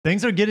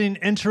Things are getting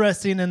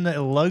interesting in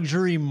the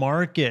luxury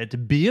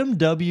market.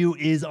 BMW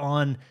is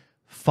on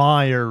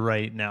fire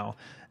right now.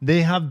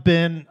 They have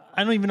been,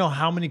 I don't even know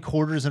how many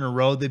quarters in a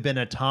row they've been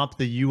atop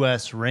the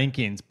US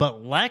rankings,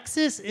 but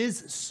Lexus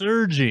is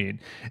surging.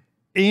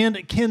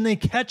 And can they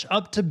catch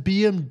up to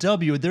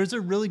BMW? There's a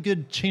really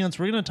good chance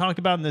we're going to talk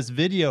about in this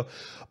video,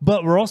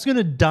 but we're also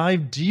going to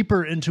dive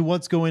deeper into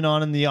what's going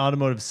on in the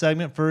automotive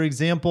segment. For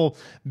example,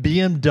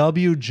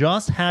 BMW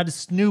just had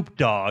Snoop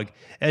Dogg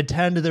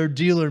attend their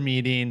dealer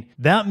meeting.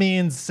 That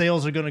means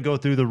sales are going to go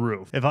through the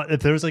roof.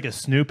 If there was like a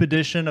Snoop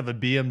edition of a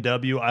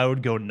BMW, I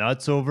would go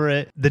nuts over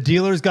it. The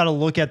dealers got to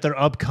look at their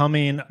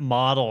upcoming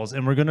models,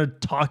 and we're going to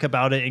talk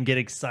about it and get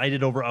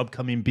excited over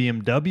upcoming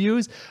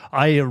BMWs.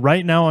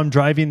 Right now I'm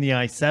driving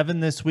the i7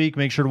 this week.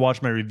 Make sure to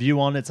watch my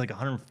review on it. It's like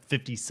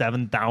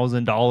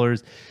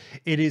 $157,000.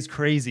 It is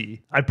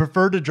crazy. I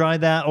prefer to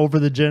drive that over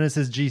the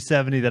Genesis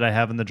G70 that I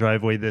have in the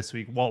driveway this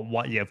week. Well,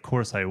 yeah, of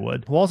course I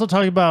would. We'll also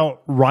talk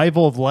about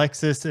rival of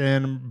Lexus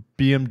and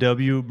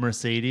BMW,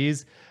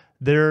 Mercedes.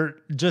 They're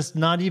just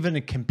not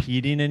even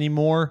competing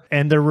anymore,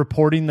 and they're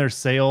reporting their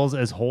sales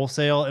as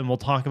wholesale, and we'll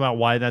talk about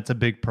why that's a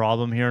big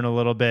problem here in a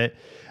little bit.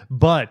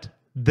 But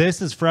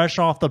this is fresh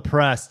off the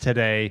press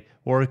today,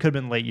 or it could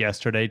have been late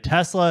yesterday.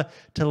 Tesla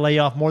to lay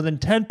off more than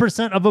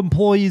 10% of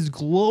employees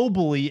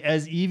globally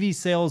as EV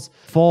sales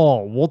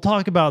fall. We'll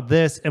talk about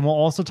this, and we'll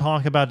also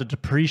talk about the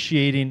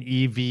depreciating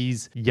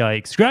EVs.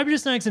 Yikes. Grab your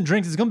snacks and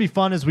drinks. It's going to be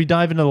fun as we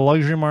dive into the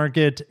luxury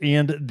market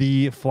and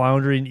the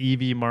floundering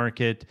EV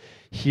market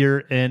here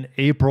in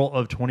April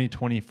of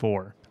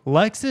 2024.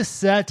 Lexus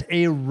set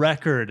a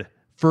record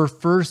for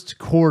first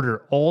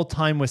quarter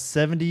all-time with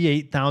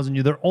 78,000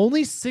 units. They're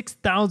only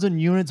 6,000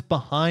 units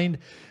behind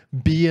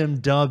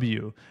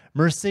BMW.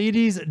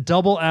 Mercedes,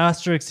 double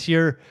asterisks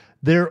here.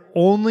 They're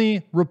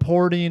only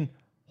reporting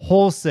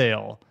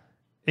wholesale,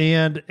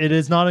 and it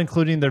is not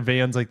including their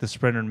vans like the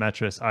Sprinter and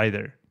Metris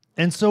either.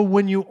 And so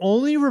when you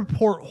only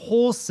report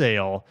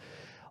wholesale,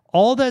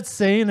 all that's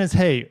saying is,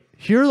 hey,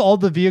 here are all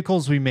the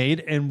vehicles we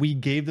made and we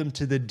gave them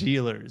to the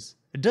dealers.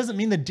 It doesn't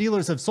mean the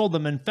dealers have sold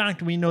them. In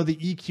fact, we know the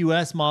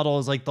EQS model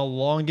is like the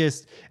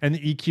longest, and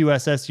the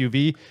EQS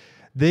SUV,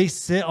 they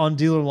sit on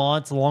dealer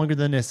lots longer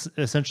than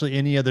essentially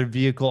any other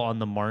vehicle on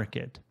the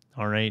market.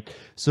 All right.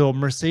 So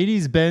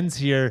Mercedes-Benz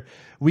here,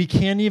 we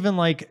can't even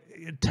like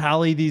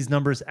tally these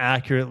numbers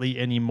accurately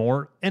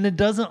anymore. And it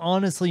doesn't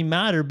honestly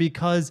matter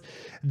because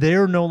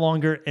they're no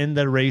longer in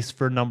the race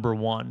for number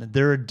one.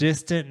 They're a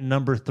distant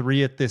number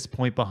three at this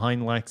point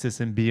behind Lexus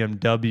and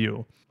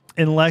BMW.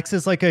 And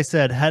Lexus, like I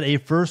said, had a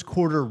first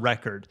quarter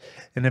record.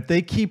 And if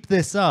they keep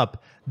this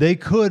up, they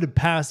could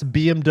pass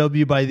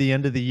BMW by the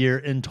end of the year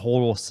in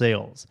total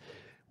sales.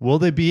 Will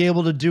they be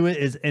able to do it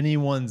is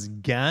anyone's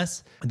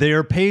guess. They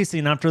are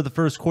pacing after the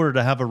first quarter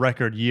to have a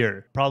record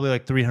year, probably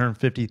like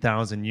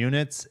 350,000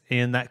 units.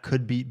 And that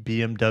could beat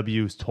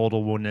BMW's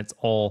total when it's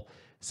all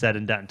said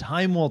and done.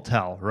 Time will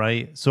tell,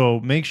 right?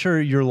 So make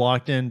sure you're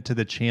locked into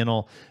the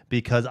channel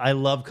because I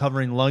love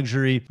covering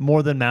luxury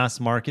more than mass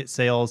market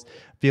sales.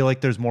 Feel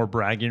like there's more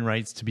bragging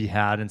rights to be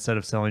had instead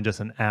of selling just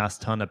an ass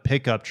ton of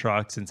pickup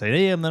trucks and say,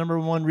 hey, I'm the number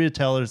one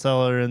retailer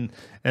seller in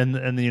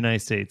the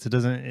United States.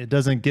 It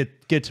doesn't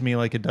get to me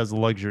like it does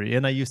luxury.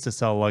 And I used to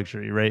sell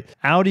luxury, right?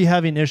 Audi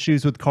having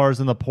issues with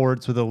cars in the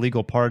ports with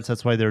illegal parts.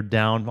 That's why they're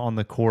down on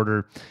the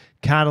quarter.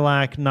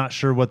 Cadillac, not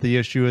sure what the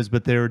issue is,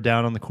 but they were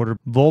down on the quarter.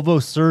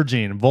 Volvo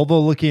surging.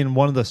 Volvo looking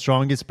one of the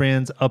strongest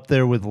brands up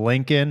there with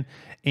Lincoln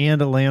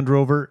and Land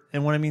Rover.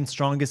 And when I mean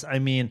strongest, I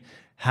mean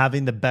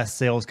having the best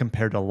sales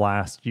compared to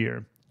last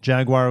year.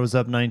 Jaguar was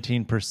up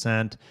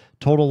 19%.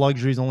 Total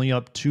luxury is only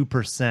up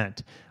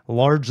 2%.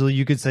 Largely,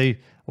 you could say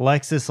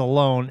Lexus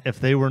alone, if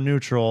they were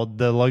neutral,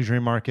 the luxury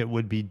market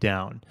would be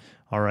down.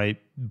 All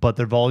right. But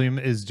their volume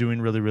is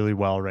doing really, really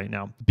well right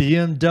now.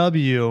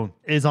 BMW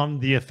is on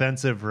the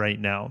offensive right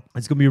now.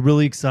 It's going to be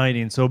really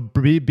exciting. So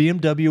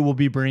BMW will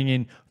be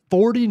bringing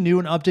 40 new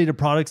and updated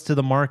products to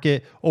the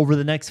market over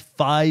the next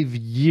 5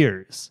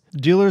 years.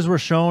 Dealers were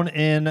shown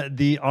in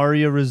the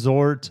Aria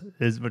Resort,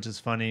 which is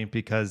funny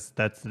because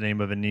that's the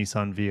name of a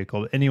Nissan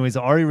vehicle. Anyways,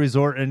 the Aria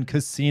Resort and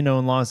Casino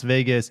in Las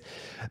Vegas.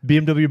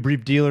 BMW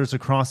briefed dealers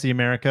across the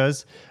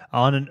Americas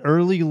on an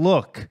early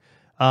look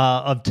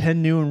of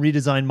 10 new and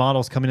redesigned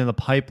models coming in the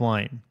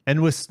pipeline.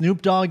 And with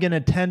Snoop Dogg in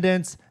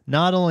attendance,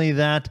 not only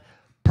that,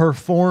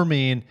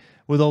 performing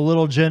with a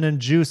little gin and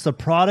juice, the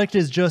product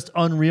is just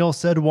unreal,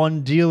 said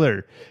one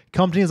dealer.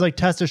 Companies like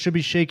Tesla should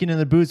be shaking in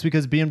their boots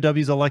because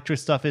BMW's electric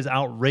stuff is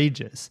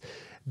outrageous.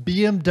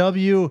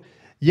 BMW,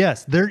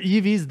 yes, their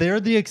EVs, they're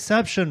the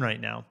exception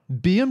right now.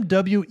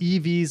 BMW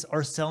EVs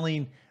are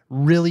selling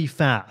really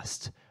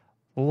fast.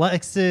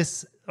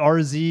 Lexus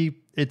RZ,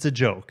 it's a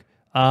joke.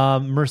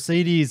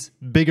 Mercedes,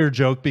 bigger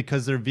joke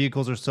because their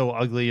vehicles are so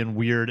ugly and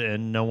weird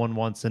and no one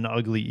wants an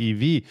ugly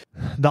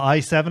EV. The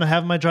i7 I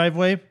have in my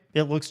driveway,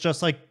 it looks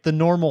just like the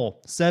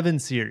normal 7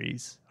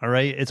 Series. All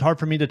right. It's hard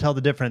for me to tell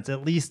the difference,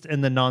 at least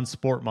in the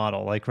non-sport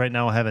model. Like right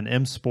now I have an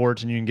M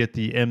Sport and you can get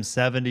the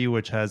M70,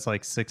 which has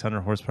like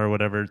 600 horsepower,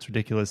 whatever. It's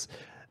ridiculous.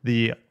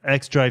 The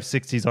xDrive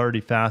 60 is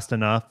already fast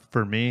enough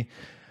for me.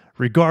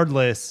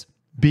 Regardless,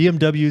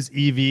 BMW's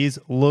EVs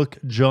look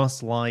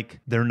just like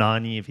their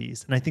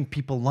non-EVs. And I think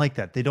people like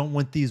that. They don't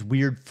want these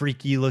weird,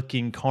 freaky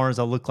looking cars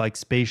that look like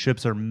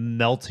spaceships or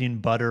melting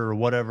butter or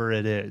whatever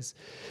it is.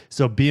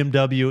 So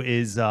BMW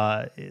is,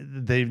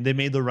 they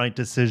made the right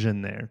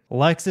decision there.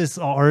 Lexus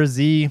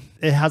RZ,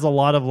 it has a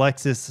lot of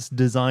Lexus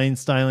design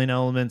styling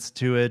elements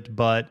to it,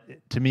 but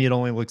to me, it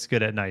only looks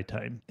good at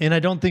nighttime. And I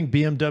don't think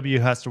BMW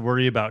has to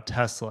worry about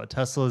Tesla.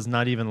 Tesla is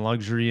not even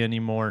luxury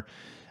anymore.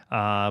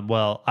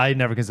 Well, I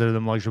never considered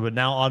them luxury, but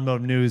now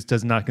Automotive News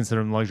does not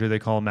consider them luxury. They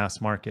call them mass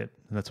market.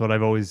 And that's what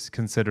I've always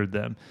considered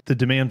them. The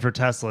demand for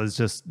Tesla is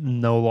just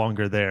no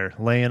longer there.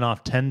 Laying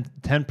off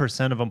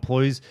 10% of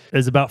employees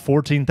is about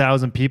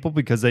 14,000 people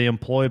because they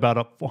employ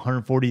about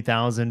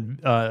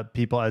 140,000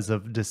 people as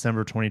of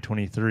December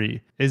 2023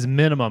 is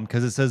minimum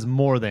because it says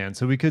more than.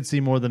 So we could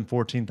see more than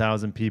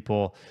 14,000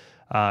 people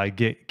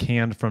get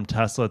canned from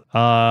Tesla.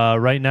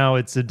 Right now,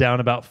 it's down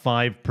about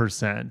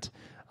 5%.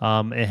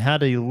 It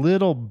had a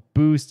little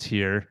boost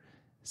here,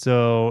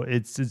 so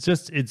it's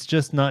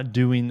just not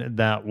doing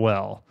that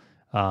well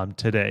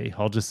today.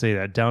 I'll just say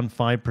that, down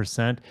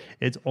 5%.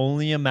 It's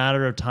only a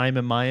matter of time,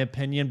 in my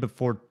opinion,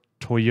 before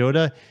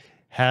Toyota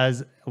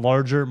has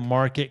larger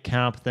market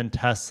cap than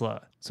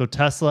Tesla. So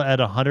Tesla at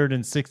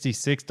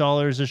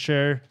 $166 a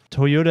share,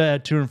 Toyota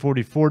at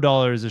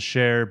 $244 a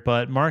share,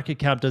 but market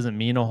cap doesn't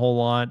mean a whole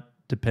lot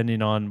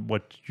depending on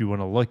what you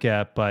want to look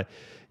at. But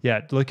yeah,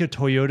 look at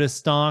Toyota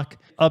stock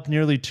up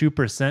nearly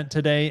 2%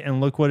 today, and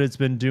look what it's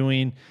been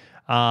doing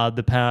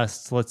the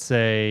past, let's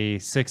say,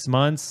 6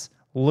 months.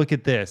 Look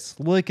at this.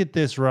 Look at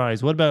this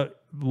rise. What about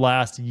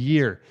last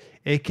year?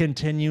 It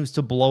continues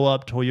to blow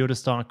up. Toyota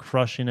stock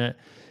crushing it.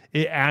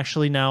 It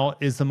actually now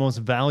is the most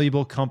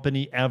valuable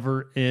company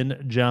ever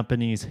in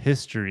Japanese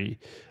history.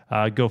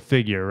 Go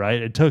figure,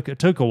 right? It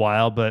took a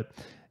while, but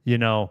you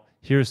know,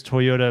 here's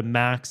Toyota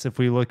Max. If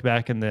we look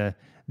back in the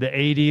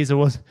 80s, it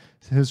was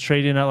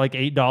trading at like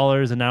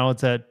 $8, and now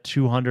it's at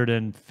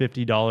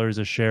 $250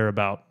 a share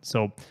about.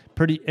 So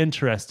pretty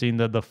interesting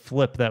the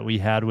flip that we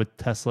had with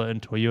Tesla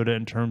and Toyota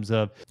in terms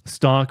of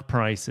stock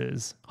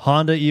prices.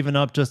 Honda even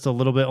up just a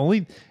little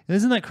bit.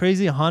 Isn't that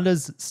crazy?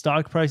 Honda's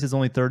stock price is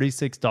only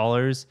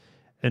 $36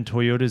 and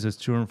Toyota's is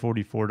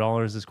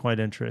 $244. Is quite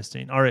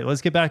interesting. All right,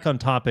 let's get back on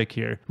topic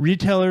here.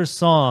 Retailers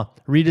saw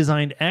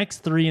redesigned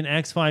X3 and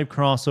X5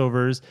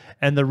 crossovers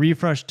and the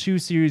refreshed 2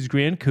 Series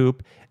Grand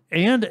Coupe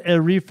and a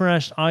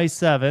refreshed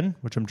i7,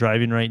 which I'm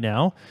driving right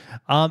now,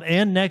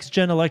 and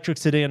next-gen electric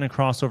sedan and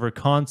crossover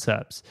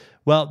concepts.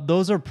 Well,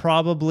 those are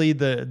probably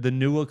the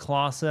newer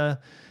class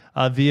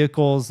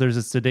vehicles. There's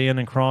a sedan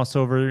and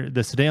crossover.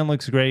 The sedan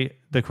looks great.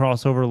 The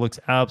crossover looks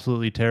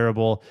absolutely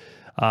terrible.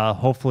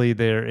 Hopefully,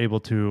 they're able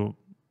to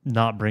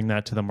not bring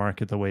that to the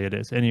market the way it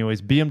is.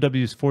 Anyways,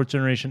 BMW's 4th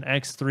generation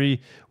X3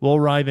 will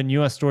arrive in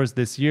US stores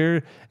this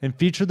year and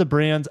feature the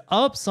brand's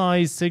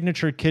upsized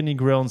signature kidney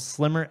grille and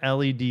slimmer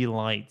LED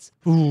lights.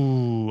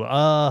 Ooh,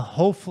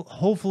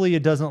 hopefully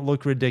it doesn't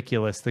look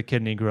ridiculous, the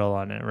kidney grille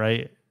on it,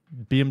 right?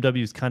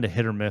 BMW's kind of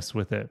hit or miss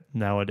with it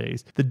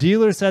nowadays. The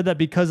dealer said that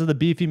because of the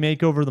beefy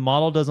makeover, the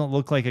model doesn't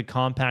look like a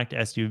compact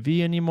SUV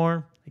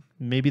anymore.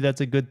 Maybe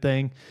that's a good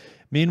thing.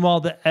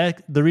 Meanwhile, the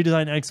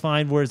redesigned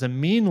X5 wears a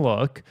mean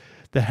look.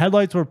 The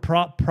headlights were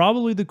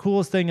probably the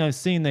coolest thing I've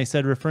seen, they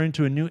said, referring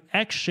to a new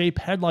X-shape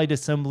headlight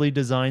assembly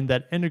design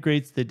that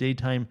integrates the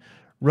daytime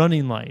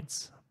running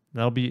lights.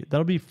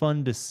 That'll be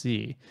fun to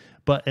see.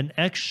 But an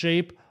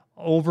X-shape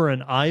over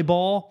an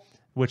eyeball,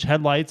 which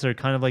headlights are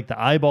kind of like the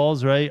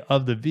eyeballs, right,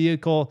 of the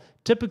vehicle,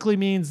 typically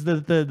means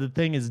that the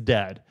thing is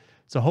dead.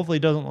 So hopefully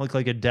it doesn't look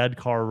like a dead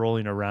car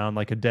rolling around,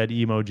 like a dead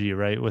emoji,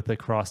 right, with the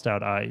crossed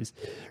out eyes.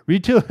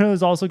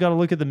 Retailers also got to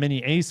look at the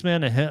Mini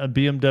Aceman, a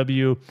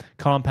BMW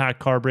compact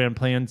car brand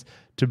plans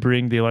to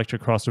bring the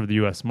electric crossover to the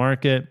U.S.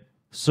 market.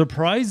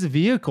 Surprise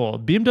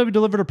vehicle. BMW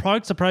delivered a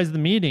product surprise at the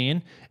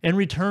meeting and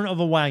return of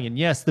a wagon.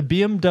 Yes, the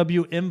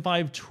BMW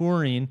M5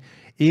 Touring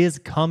is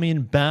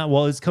coming back.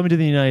 Well, it's coming to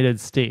the United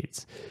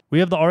States. We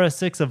have the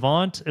RS6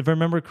 Avant. If I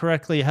remember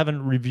correctly, I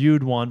haven't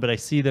reviewed one, but I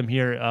see them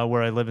here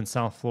where I live in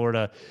South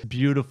Florida.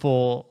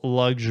 Beautiful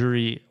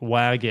luxury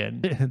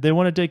wagon. They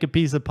want to take a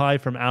piece of pie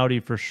from Audi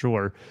for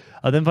sure.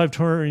 The M5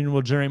 Touring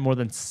will generate more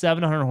than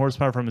 700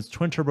 horsepower from its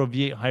twin-turbo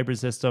V8 hybrid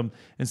system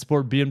and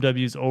sport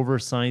BMW's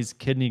oversized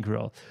kidney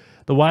grille.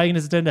 The wagon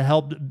is intended to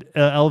help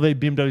elevate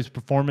BMW's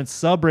performance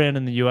sub-brand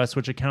in the U.S.,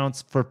 which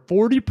accounts for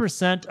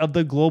 40% of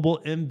the global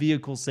M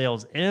vehicle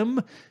sales.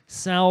 M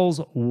sells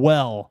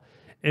well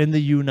in the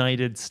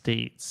United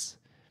States.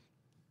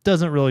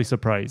 Doesn't really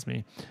surprise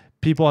me.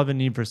 People have a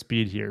need for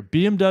speed here.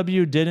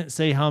 BMW didn't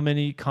say how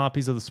many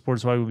copies of the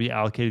sports wagon will be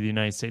allocated to the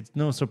United States.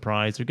 No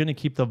surprise. They're going to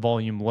keep the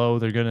volume low.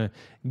 They're going to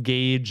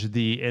gauge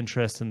the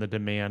interest and the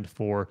demand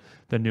for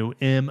the new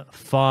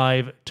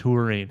M5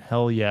 Touring.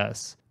 Hell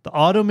yes. The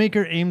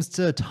automaker aims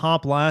to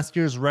top last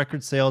year's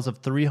record sales of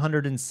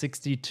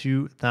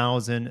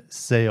 362,000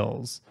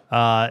 sales.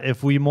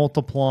 If we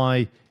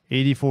multiply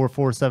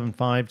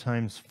 84,475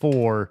 times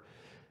 4,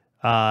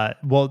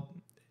 well,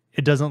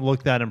 it doesn't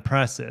look that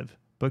impressive.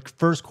 but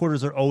first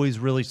quarters are always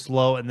really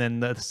slow, and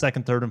then the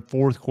second, third, and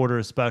fourth quarter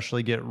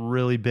especially get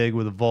really big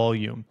with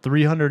volume.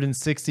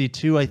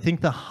 362, I think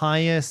the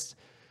highest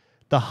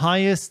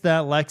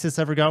that Lexus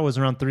ever got was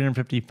around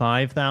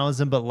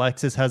 355,000, but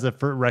Lexus has a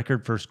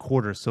record first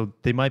quarter, so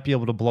they might be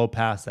able to blow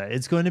past that.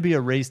 It's going to be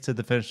a race to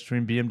the finish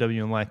between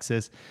BMW and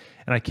Lexus,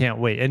 and I can't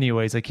wait.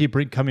 Anyways, I keep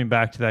coming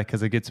back to that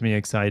because it gets me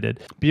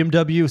excited.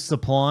 BMW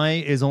supply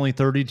is only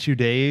 32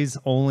 days.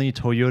 Only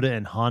Toyota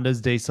and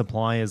Honda's day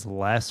supply is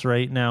less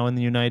right now in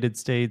the United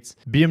States.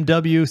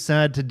 BMW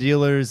said to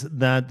dealers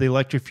that the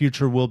electric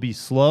future will be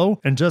slow.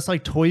 And just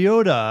like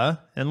Toyota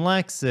and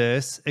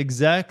Lexus,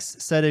 execs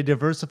said a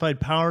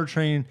diversified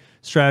powertrain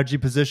strategy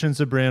positions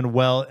the brand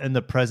well in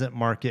the present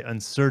market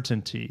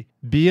uncertainty.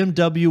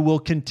 BMW will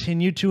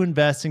continue to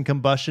invest in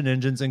combustion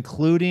engines,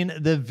 including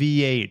the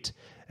V8.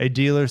 A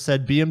dealer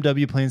said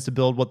BMW plans to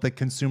build what the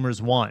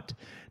consumers want,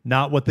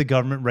 not what the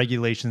government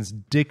regulations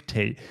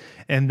dictate.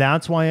 And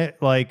that's why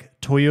like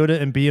Toyota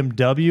and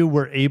BMW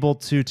were able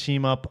to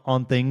team up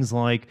on things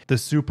like the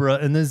Supra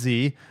and the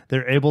Z.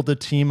 They're able to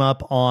team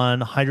up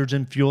on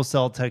hydrogen fuel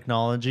cell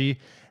technology.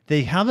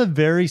 They have a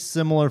very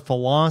similar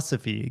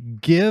philosophy.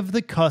 Give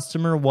the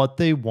customer what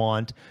they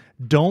want.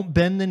 Don't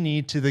bend the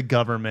knee to the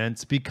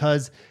government,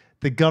 because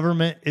the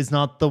government is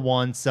not the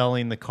one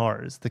selling the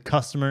cars. The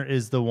customer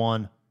is the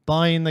one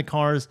buying the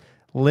cars.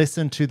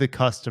 Listen to the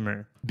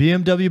customer.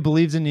 BMW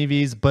believes in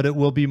EVs, but it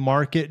will be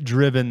market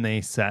driven, they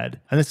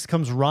said. And this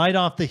comes right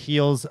off the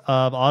heels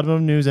of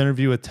Automotive News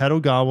interview with Ted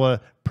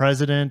Ogawa,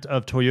 president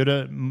of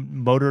Toyota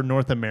Motor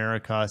North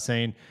America,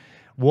 saying,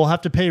 we'll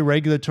have to pay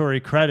regulatory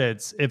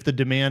credits if the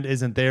demand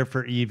isn't there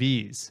for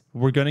EVs.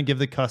 We're going to give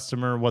the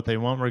customer what they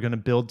want. We're going to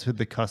build to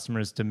the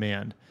customer's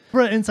demand.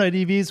 We're at Inside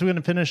EVs. We're going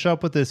to finish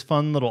up with this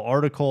fun little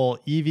article.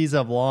 EVs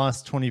have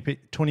lost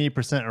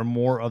 28% or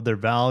more of their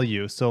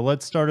value. So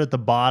let's start at the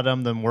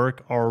bottom, then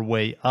work our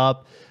way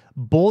up.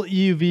 Bolt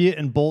EUV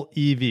and Bolt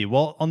EV.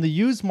 Well, on the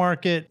used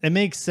market, it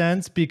makes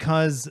sense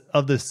because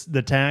of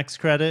the tax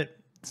credit.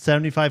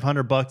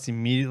 $7,500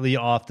 immediately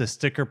off the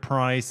sticker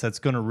price. That's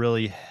going to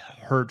really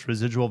hurt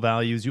residual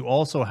values. You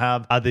also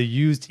have the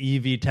used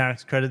EV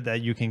tax credit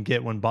that you can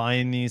get when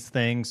buying these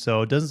things.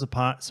 So it doesn't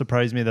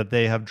surprise me that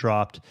they have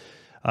dropped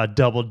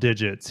double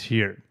digits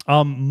here.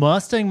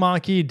 Mustang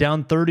Mach-E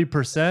down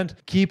 30%.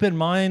 Keep in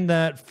mind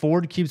that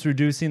Ford keeps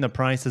reducing the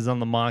prices on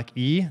the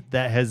Mach-E.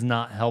 That has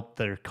not helped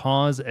their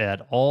cause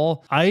at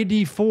all.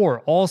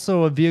 ID4,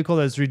 also a vehicle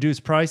that's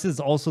reduced prices,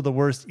 also the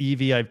worst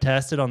EV I've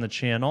tested on the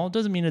channel.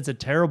 Doesn't mean it's a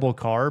terrible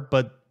car,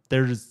 but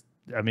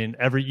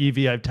every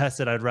EV I've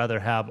tested, I'd rather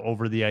have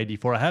over the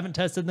ID4. I haven't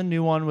tested the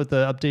new one with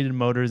the updated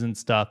motors and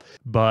stuff,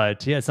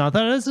 but yeah, it's not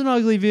that it's an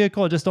ugly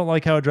vehicle. I just don't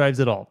like how it drives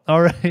at all.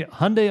 All right,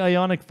 Hyundai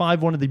Ioniq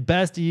 5, one of the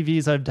best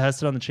EVs I've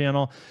tested on the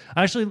channel.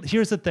 Actually,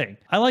 here's the thing.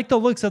 I like the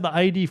looks of the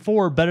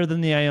ID4 better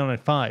than the Ioniq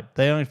 5.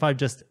 The Ioniq 5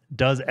 just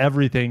does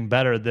everything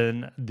better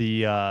than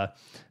the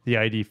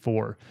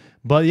ID4.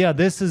 But yeah,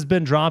 this has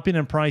been dropping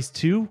in price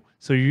too.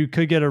 So you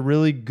could get a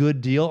really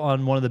good deal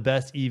on one of the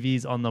best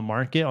EVs on the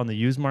market, on the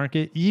used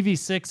market.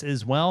 EV6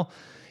 as well.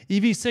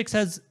 EV6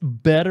 has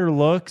better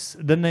looks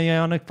than the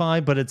Ioniq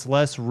 5, but it's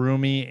less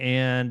roomy,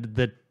 and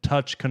the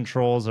touch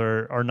controls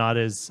are not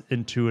as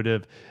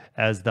intuitive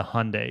as the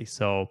Hyundai.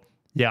 So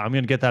yeah, I'm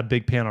going to get that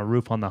big panel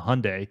roof on the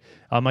Hyundai.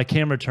 My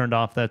camera turned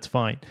off. That's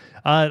fine.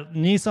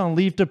 Nissan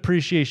Leaf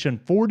depreciation,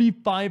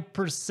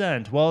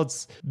 45%. Well,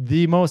 it's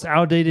the most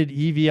outdated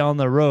EV on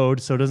the road,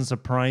 so it doesn't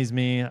surprise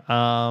me.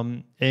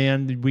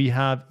 And we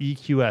have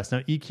EQS. Now,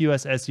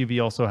 EQS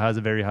SUV also has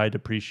a very high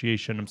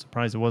depreciation. I'm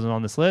surprised it wasn't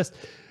on this list.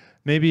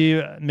 Maybe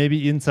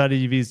Inside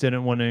EVs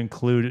didn't want to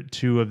include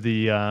two of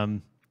the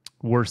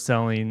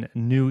worst-selling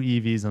new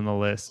EVs on the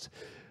list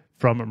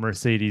from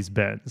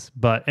Mercedes-Benz.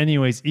 But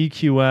anyways,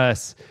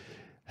 EQS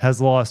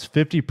has lost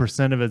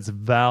 50% of its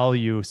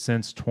value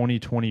since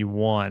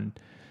 2021.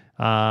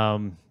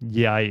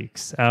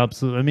 Yikes.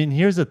 Absolutely. I mean,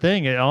 here's the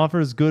thing. It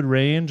offers good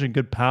range and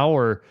good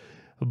power,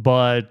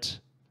 but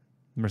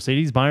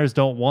Mercedes buyers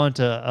don't want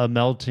a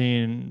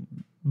melting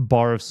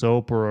bar of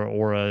soap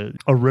or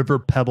a river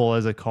pebble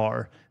as a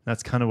car.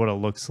 That's kind of what it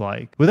looks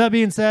like. With that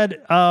being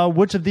said,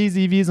 which of these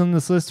EVs on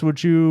this list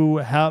would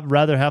you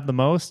rather have the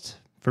most?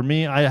 For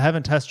me, I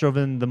haven't test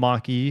driven the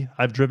Mach-E.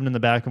 I've driven in the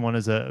back of one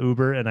as an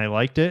Uber, and I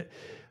liked it.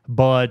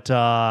 But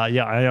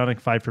yeah, Ioniq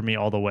 5 for me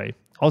all the way.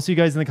 I'll see you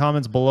guys in the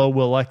comments below.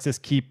 Will Lexus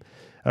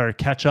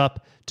catch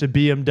up to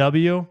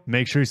BMW?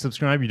 Make sure you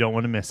subscribe. You don't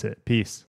want to miss it. Peace.